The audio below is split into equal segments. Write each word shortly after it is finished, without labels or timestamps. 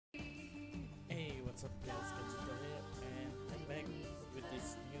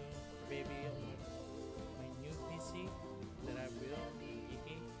baby on my new PC that I built,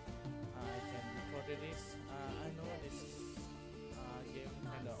 Yuuki. I can record this. I know this game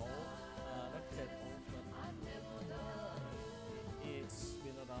kinda old, not that old, but it's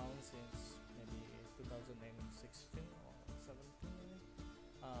been around since maybe 2016 or 17 maybe,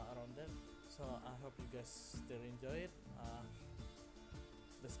 around that. So I hope you guys still enjoy it.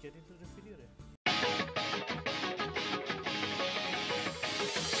 Let's get into the video then.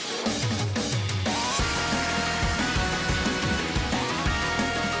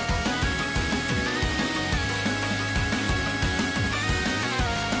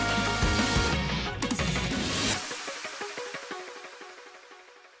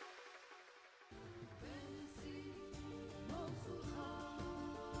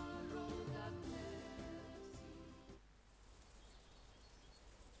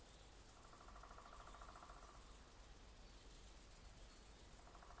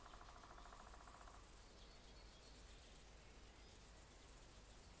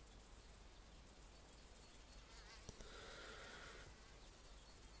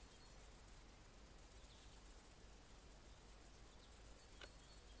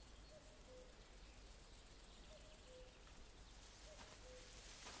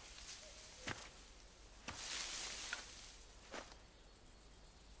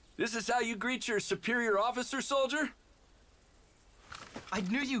 This is how you greet your superior officer, soldier? I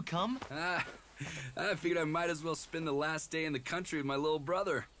knew you'd come. I figured I might as well spend the last day in the country with my little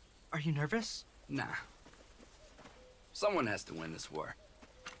brother. Are you nervous? Nah. Someone has to win this war.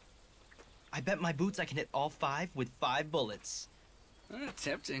 I bet my boots I can hit all 5 with 5 bullets.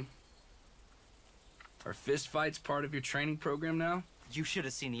 Tempting. Are fist fights part of your training program now? You should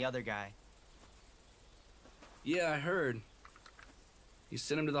have seen the other guy. Yeah, I heard. You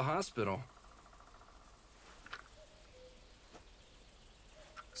sent him to the hospital.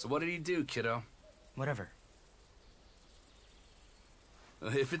 So what did he do, kiddo? Whatever.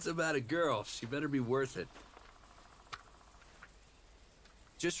 If it's about a girl, she better be worth it.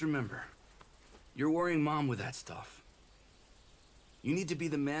 Just remember, you're worrying Mom with that stuff. You need to be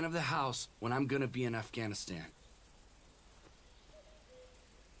the man of the house when I'm gonna be in Afghanistan.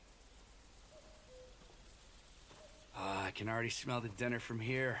 I can already smell the dinner from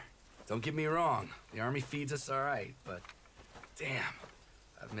here. Don't get me wrong, the Army feeds us all right, but damn,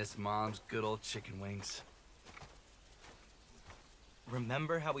 I've missed Mom's good old chicken wings.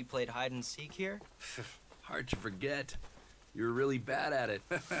 Remember how we played hide and seek here? Hard to forget. You were really bad at it.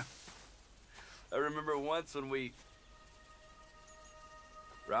 I remember once when we...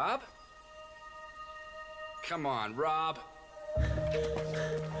 Rob? Come on, Rob.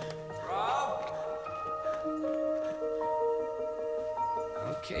 Rob?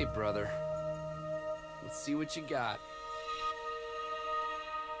 Okay, brother. Let's see what you got.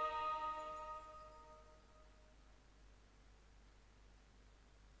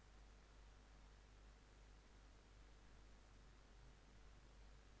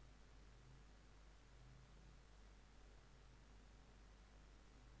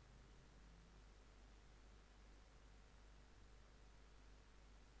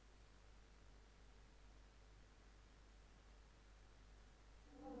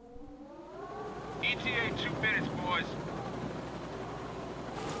 ETA 2 minutes, boys.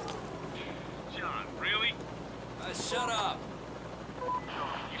 John, really? Shut up!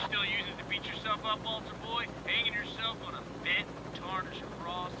 You still using it to beat yourself up, altar boy? Hanging yourself on a bent, tarnished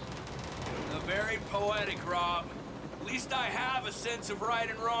cross? Very poetic, Rob. At least I have a sense of right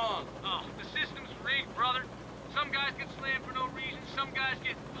and wrong. Oh, the system's rigged, brother. Some guys get slammed for no reason, some guys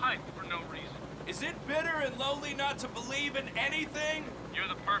get hyped for no reason. Is it bitter and lonely not to believe in anything? You're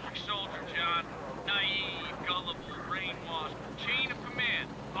the perfect soldier, John. Naive, gullible, brainwashed, chain of command,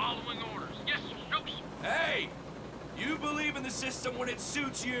 following orders. Yes, sir, no, sir. Hey! You believe in the system when it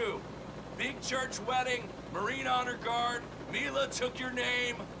suits you. Big church wedding, Marine Honor Guard, Mila took your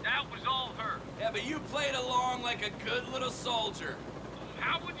name. That was all her. Yeah, but you played along like a good little soldier.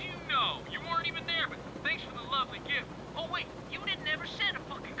 How would you know? You weren't even there, but thanks for the lovely gift. Oh, wait, you didn't ever send a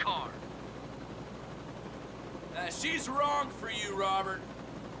fucking card. She's wrong for you, Robert.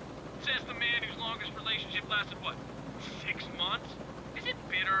 Says the man whose longest relationship lasted, what, 6 months? Is it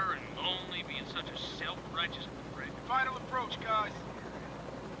bitter and lonely being such a self-righteous prick? Final approach, guys.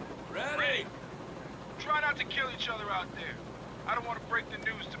 Ready? Try not to kill each other out there. I don't want to break the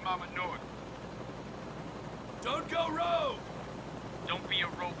news to Mama North. Don't go rogue! Don't be a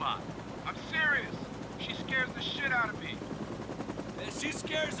robot. I'm serious. She scares the shit out of me. And she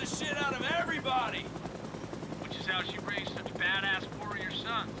scares the shit out of everybody! Which is how she raised such badass warrior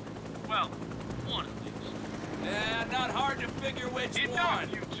sons. Well, one at least. Yeah, not hard to figure which Get one. down,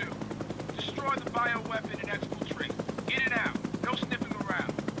 you two. Destroy the bioweapon and exfiltrate. In and out. No sniffing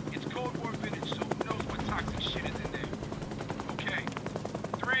around. It's Cold War vintage, so who knows what toxic shit is in there. Okay.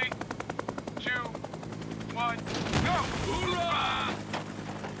 3, 2, 1, go! Hoorah!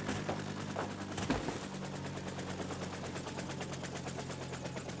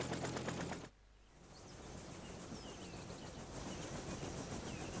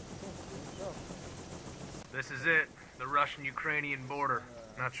 This is it. The Russian-Ukrainian border.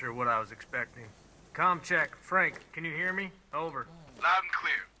 Not sure what I was expecting. Comm check. Frank, can you hear me? Over. Loud and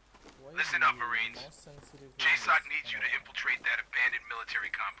clear. Listen up, Marines. JSOC needs you to infiltrate that abandoned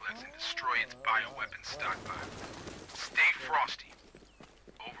military complex and destroy its bioweapon stockpile. Stay frosty.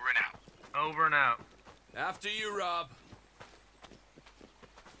 Over and out. Over and out. After you, Rob.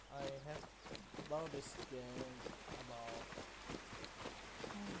 I have about this game about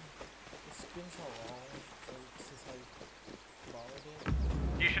it's been so long since I bought it.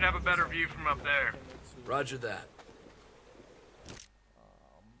 You should have a better view from up there. Roger that.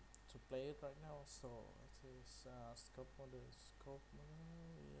 To play it right now, so it is scope mode,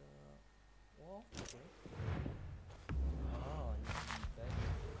 yeah. Well, okay. Oh, you can back.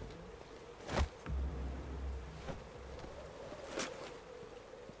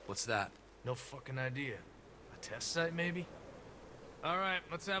 What's that? No fucking idea. A test site, maybe? Alright,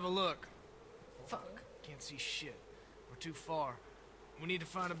 let's have a look. Fuck. Can't see shit. We're too far. We need to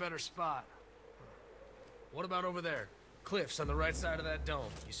find a better spot. What about over there? Cliffs on the right side of that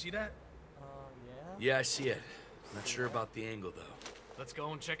dome. You see that? Yeah. Yeah, I see it. Not sure about the angle, though. Let's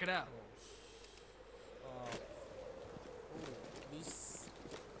go and check it out. This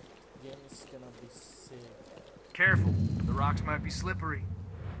game is gonna be sick. Careful. The rocks might be slippery.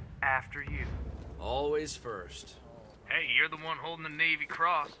 After you. Always first. Hey, you're the one holding the Navy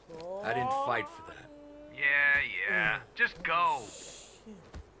cross. I didn't fight for that. Yeah. Just go.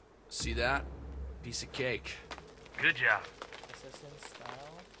 See that? Piece of cake. Good job. Assassin style.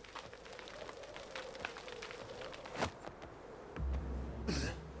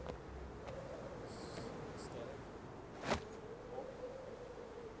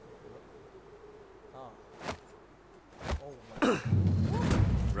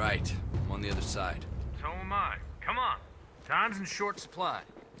 Right. I'm on the other side. So am I. Come on. Time's in short supply.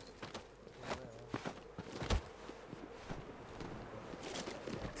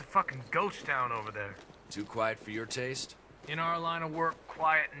 It's a fucking ghost town over there. Too quiet for your taste? In our line of work,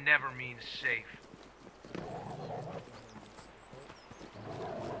 quiet never means safe.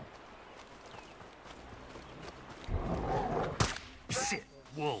 Shit.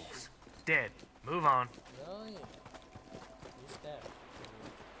 Wolves. Dead. Move on. Oh yeah. Who's that?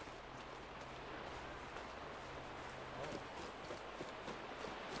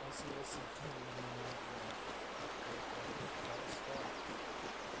 I see.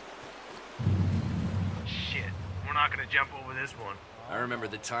 Shit. We're not gonna jump over this one. I remember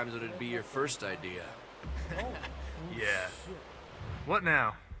the times when it'd be your first idea. Yeah. What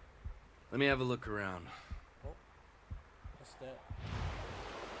now? Let me have a look around. What's that?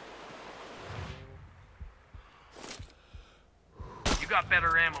 You got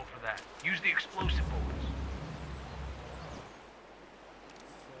better ammo for that. Use the explosive bullets.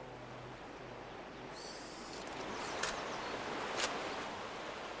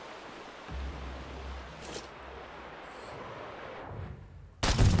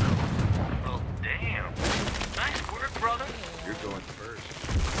 Oh, damn. Nice work, brother. You're going first.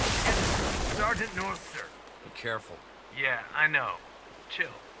 Sergeant North, sir. Be careful. Yeah, I know. Chill.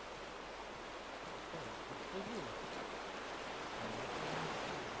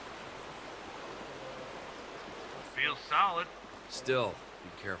 Feels solid. Still, be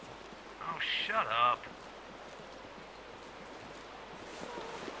careful. Oh, shut up.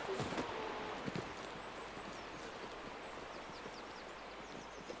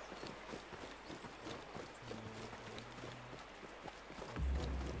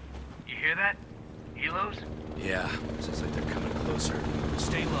 You hear that? Helos? Yeah, sounds like they're coming closer.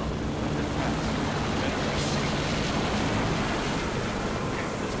 Stay low. Better be safe. Okay,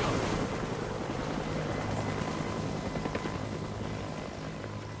 let's go.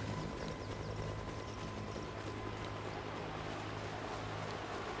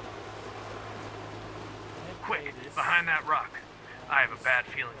 Quick, behind that rock. I have a bad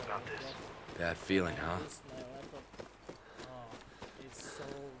feeling about this. Bad feeling, huh? It's so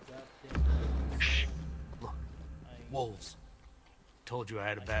goddamn. Shh. Look, wolves. Told you I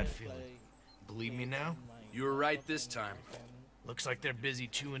had a bad feeling. Believe me now? You were right this time. Looks like they're busy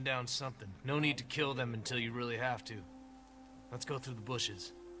chewing down something. No need to kill them until you really have to. Let's go through the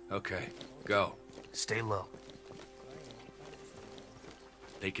bushes. Okay, go. Stay low.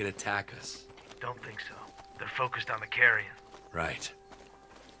 They could attack us. Don't think so. They're focused on the carrion. Right.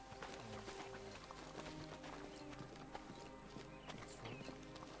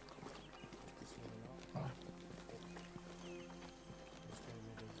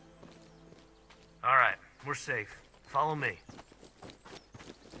 All right, we're safe. Follow me.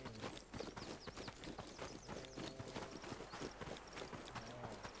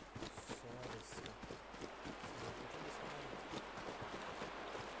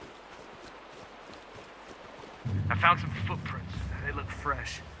 I found some footprints. They look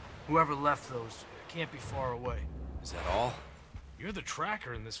fresh. Whoever left those can't be far away. Is that all? You're the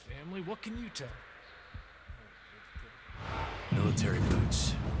tracker in this family. What can you tell? Military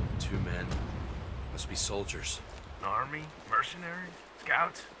boots. 2 men. Must be soldiers. Army? Mercenaries?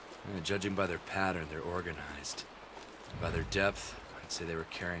 Scouts? Judging by their pattern, they're organized. By their depth, I'd say they were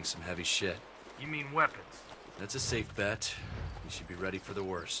carrying some heavy shit. You mean weapons? That's a safe bet. We should be ready for the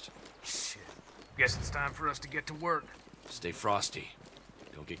worst. Shit. Guess it's time for us to get to work. Stay frosty.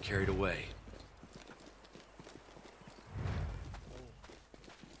 Don't get carried away.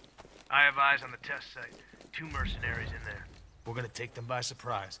 I have eyes on the test site. 2 mercenaries in there. We're gonna take them by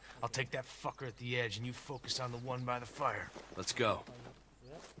surprise. I'll take that fucker at the edge and you focus on the one by the fire. Let's go.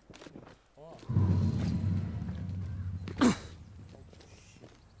 Yep. Oh. How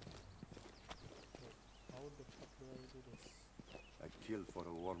the fuck do I do this? I kill for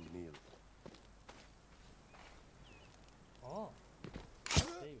a warm meal. Oh.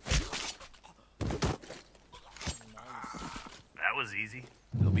 Save. Nice. That was easy.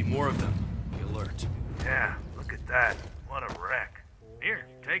 There'll be more of them. Be alert. Yeah, look at that. What a wreck. Here,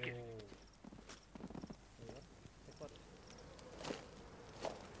 take it. Yep. Take what?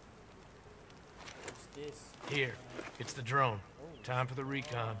 What's this? Here, it's the drone. Time for the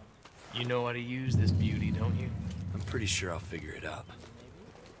recon. You know how to use this beauty, don't you? I'm pretty sure I'll figure it out.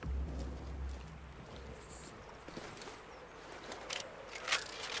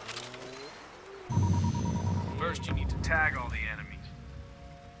 First, you need to tag all the enemies.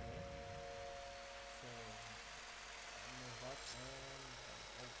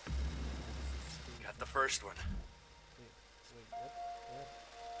 Got the first one. Wait, what? Where?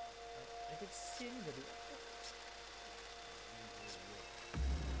 I could see anybody.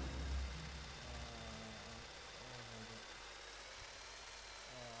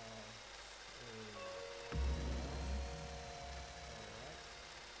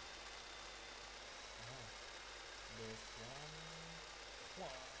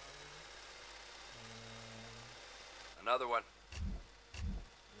 Another one.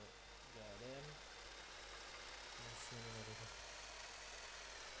 Got him. Let's see anybody here.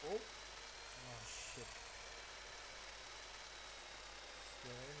 Oh! Oh shit. Is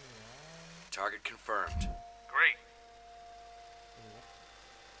there anyone? Target confirmed. Great. Yep.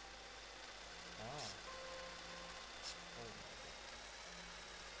 Ah. Oh my god.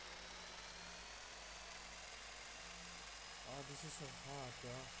 Oh, this is so hard,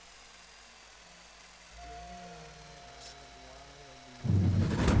 bro.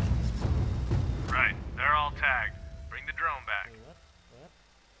 Right, they're all tagged. Bring the drone back. Wait, what?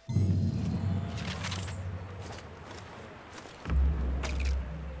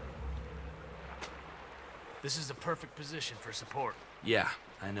 This is a perfect position for support. Yeah,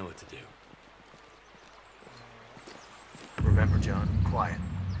 I know what to do. Remember, John, quiet.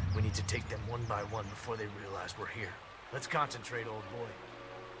 We need to take them one by one before they realize we're here. Let's concentrate, old boy.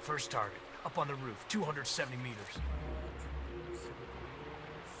 First target, up on the roof, 270 meters.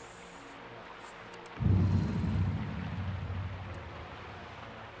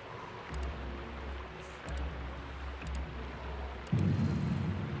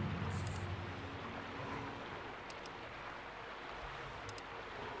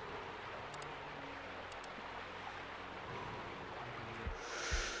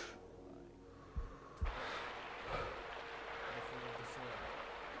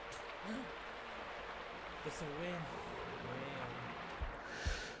 It's a win.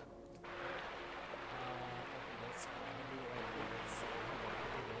 Let's do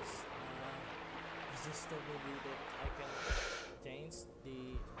this. Is this the movie that I can change the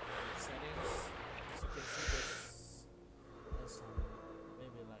settings? As you can see, there's some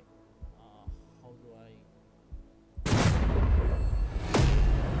maybe like how do I?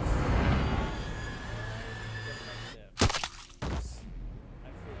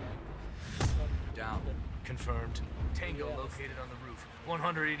 Down. Confirmed. Tango Yes. located on the roof,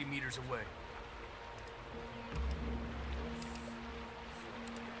 180 meters away.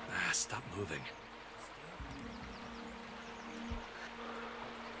 Stop moving.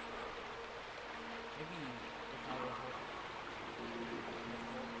 Maybe if I were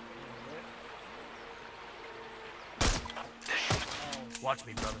Watch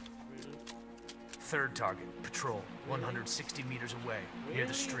me, brother. Third target, patrol, 160 meters away, near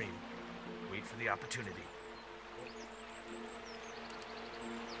the stream. Wait for the opportunity.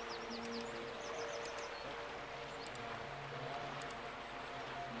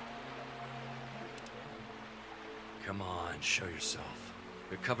 Come on, show yourself.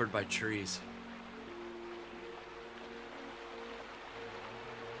 They're covered by trees.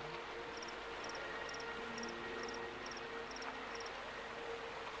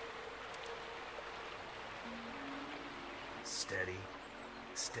 Steady,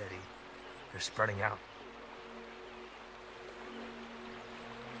 steady. They're spreading out.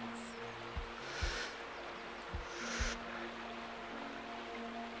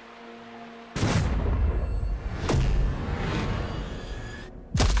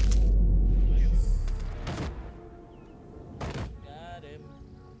 Got him.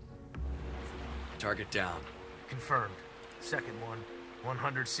 Target down. Confirmed. Second one,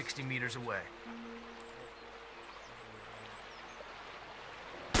 160 meters away.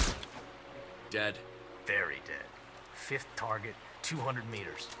 Dead. Very dead. Fifth target, 200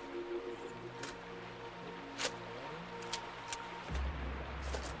 meters.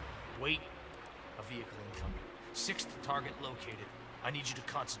 Wait. A vehicle incoming. Sixth target located. I need you to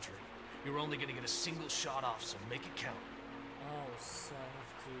concentrate. You're only gonna get a single shot off, so make it count. Oh, so I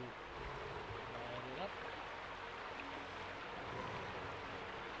have to line it up.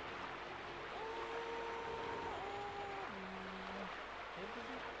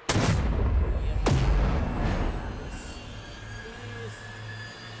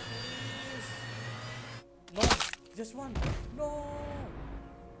 No, just one. No.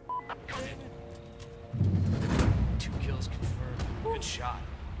 Damn it. 2 kills confirmed. Good shot.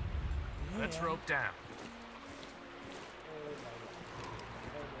 Let's Yeah. rope down. Oh my God.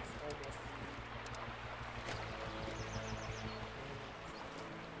 Almost.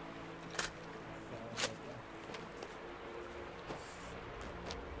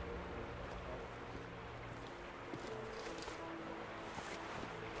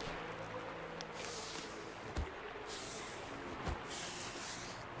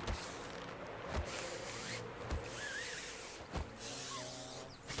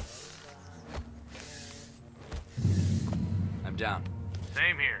 I'm down.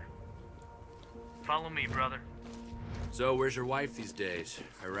 Same here. Follow me, brother. So, where's your wife these days?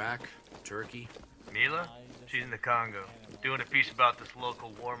 Iraq? Turkey? Mila? She's in the Congo, doing a piece about this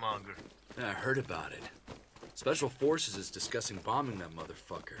local warmonger. Yeah, I heard about it. Special Forces is discussing bombing that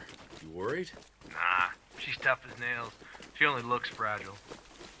motherfucker. You worried? Nah, she's tough as nails. She only looks fragile.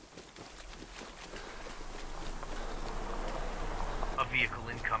 A vehicle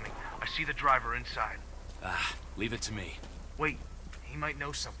incoming. I see the driver inside. Ah, leave it to me. Wait, he might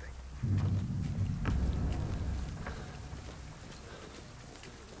know something.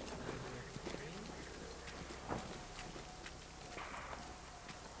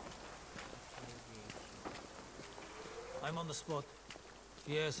 I'm on the spot.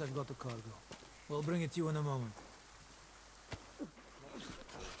 Yes, I've got the cargo. We'll bring it to you in a moment.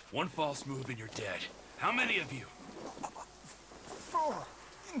 One false move and you're dead. How many of you? 4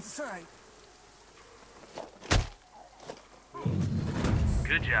 inside.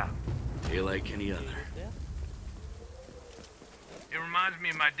 Good job. Hey, like any other. It reminds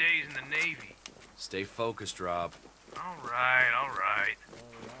me of my days in the Navy. Stay focused, Rob. All right, all right.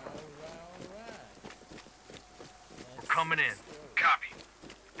 We're coming in. Copy.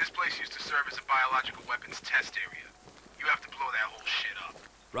 This place used to serve as a biological weapons test area. You have to blow that whole shit up.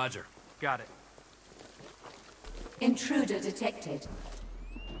 Roger. Got it. Intruder detected.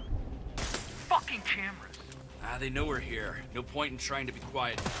 Fucking cameras. Ah, they know we're here. No point in trying to be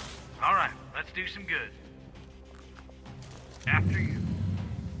quiet. All right, let's do some good. After you.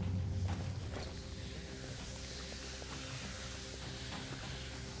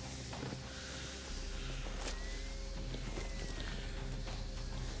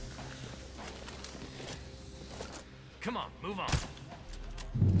 Come on, move on.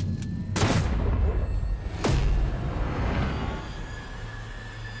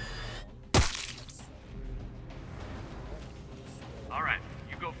 All right,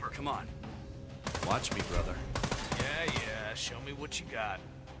 you go first. Come on. Watch me, brother. Yeah, show me what you got.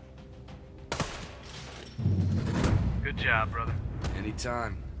 Good job, brother.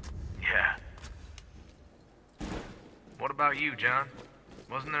 Anytime. Yeah. What about you, John?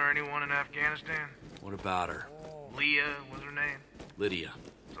 Wasn't there anyone in Afghanistan? What about her? Leah was her name? Lydia.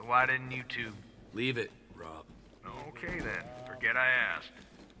 So why didn't you two? Leave it, Rob. Okay then, forget I asked.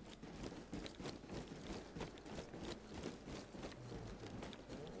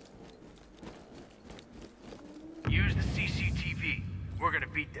 Use the CCTV. We're gonna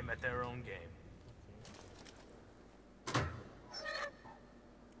beat them at their own game.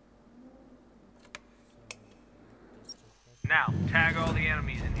 Now, tag all the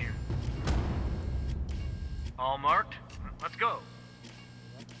enemies in here. All marked? Let's go.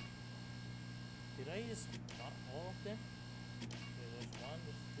 Did I just mark all of them? Okay, there's one,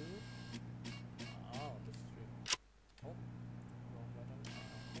 there's two. Oh, there's three. Oh, wrong button.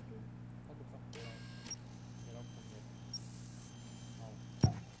 How the fuck did I get up from there? Oh.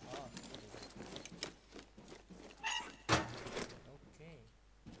 Ah, okay.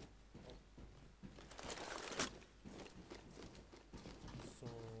 Oh. So,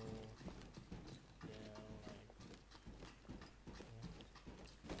 they're like...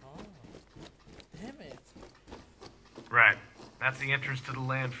 Oh. Damn it! Right. That's the entrance to the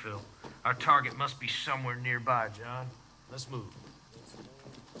landfill. Our target must be somewhere nearby, John. Let's move.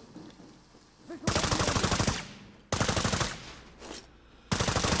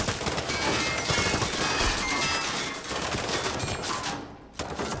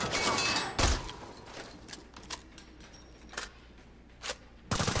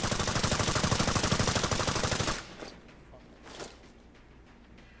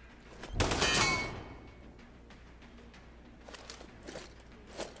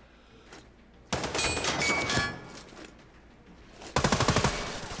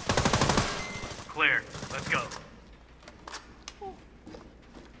 Clear. Let's go.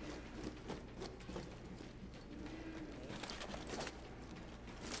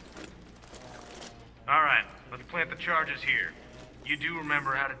 All right, let's plant the charges here. You do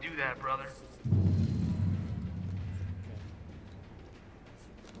remember how to do that, brother.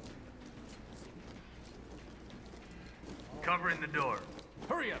 Covering the door.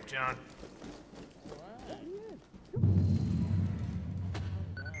 Hurry up, John.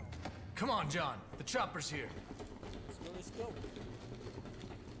 Come on, John. The chopper's here. Let's go.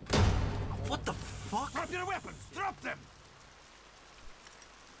 What the fuck? Drop your weapons! Drop them!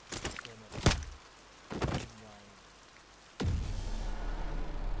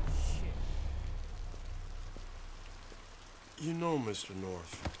 Shit. You know, Mr.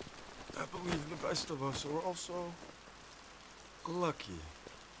 North, I believe the best of us are also lucky.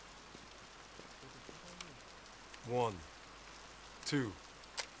 1, 2.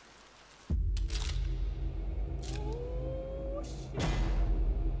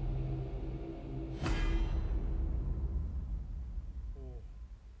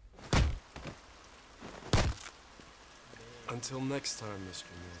 Until next time, Mr.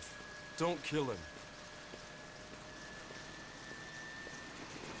 North, don't kill him.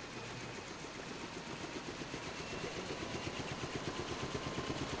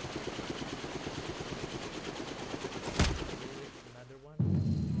 Another one?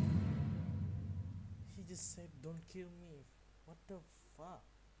 He just said, don't kill me. What the fuck?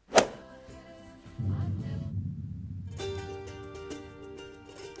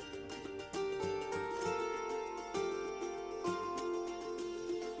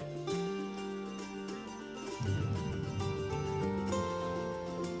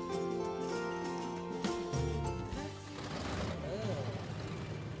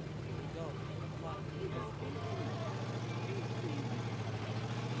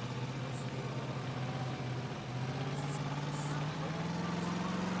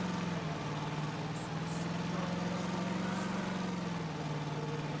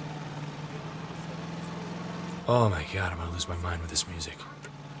 Oh my god, I'm gonna lose my mind with this music.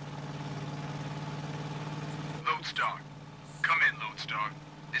 Lodestar. Come in, Lodestar.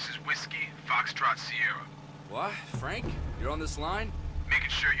 This is Whiskey, Foxtrot, Sierra. What? Frank? You're on this line? Making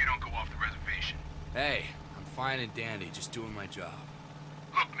sure you don't go off the reservation. Hey, I'm fine and dandy, just doing my job.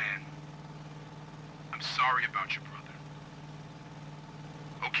 Look, man. I'm sorry about your brother.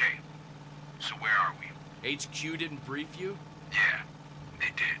 Okay, so where are we? HQ didn't brief you? Yeah, they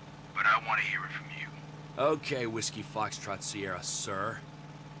did, but I want to hear it from you. Okay, Whiskey Foxtrot Sierra, sir.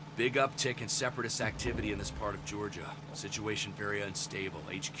 Big uptick in separatist activity in this part of Georgia. Situation very unstable.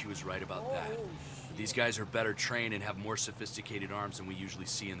 HQ is right about that. But these guys are better trained and have more sophisticated arms than we usually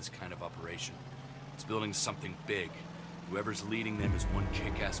see in this kind of operation. It's building something big. Whoever's leading them is one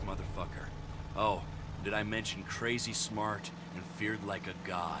kick-ass motherfucker. Oh, did I mention crazy smart and feared like a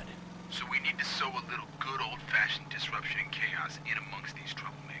god? So we need to sow a little good old-fashioned disruption and chaos in amongst these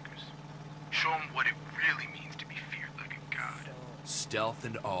troublemakers. Show them what it really means to be feared like a god. Stealth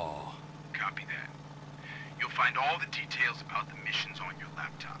and awe. Copy that. You'll find all the details about the missions on your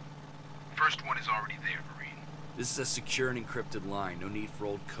laptop. First one is already there, Marine. This is a secure and encrypted line. No need for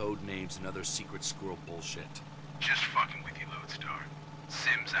old code names and other secret squirrel bullshit. Just fucking with you, Lodestar.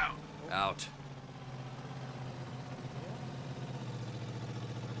 Sims out. Out.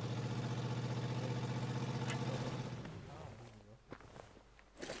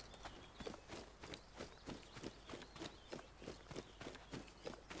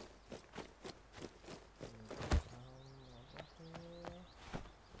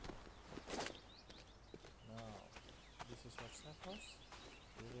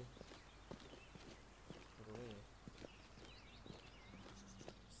 Really? Really?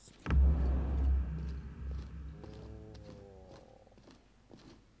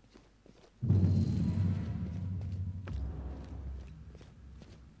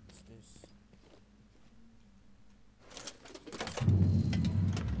 What's this?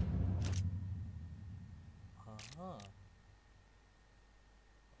 Uh-huh.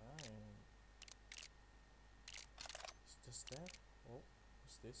 Is this that? Oh,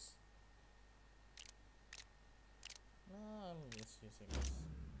 what's this? No, I'm just using this.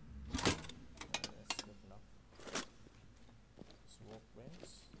 That's good enough. This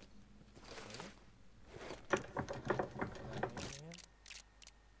workbench. Okay.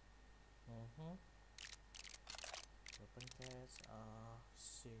 Here. Weapon case.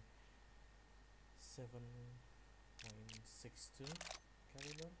 See. 7.62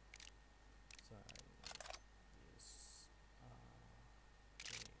 caliber. So I use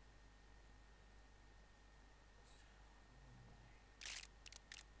okay.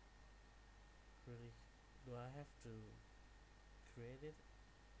 Really, do I have to create it?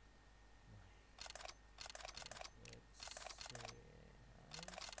 Let's see.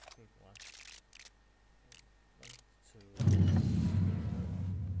 Pick one. Two.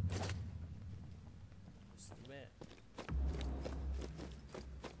 It's too bad.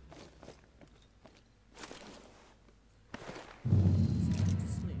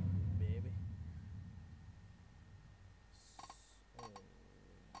 Sleep, baby. So,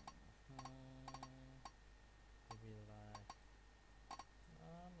 maybe like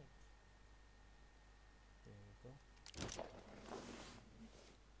there we go.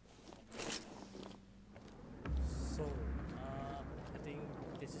 So I think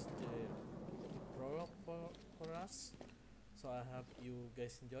this is the prologue for us. So I hope you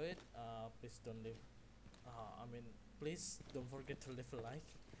guys enjoy it. Please don't leave please don't forget to leave a like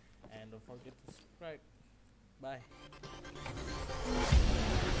and don't forget to subscribe. Bye.